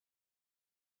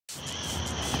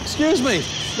Excuse me,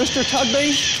 Mr.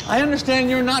 Tugby. I understand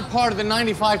you're not part of the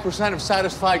 95% of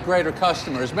satisfied grader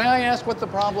customers. May I ask what the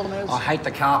problem is? I hate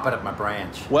the carpet at my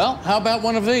branch. Well, how about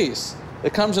one of these?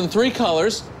 It comes in 3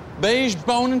 colors, beige,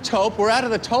 bone, and taupe. We're out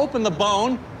of the taupe and the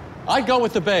bone. I'd go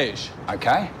with the beige.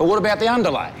 Okay, but what about the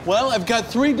underlay? Well, I've got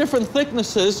 3 different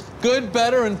thicknesses, good,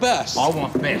 better, and best. I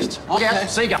want best. Look out,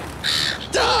 Seeger.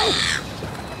 No!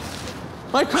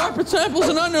 My carpet samples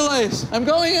and underlays. I'm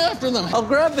going after them. I'll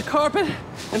grab the carpet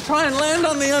and try and land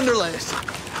on the underlays.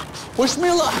 Wish me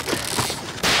luck.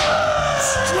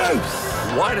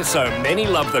 Truth. Why do so many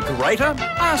love the grater?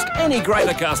 Ask any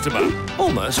grater customer.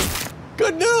 Almost.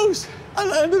 Good news! I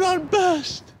landed on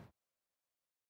best.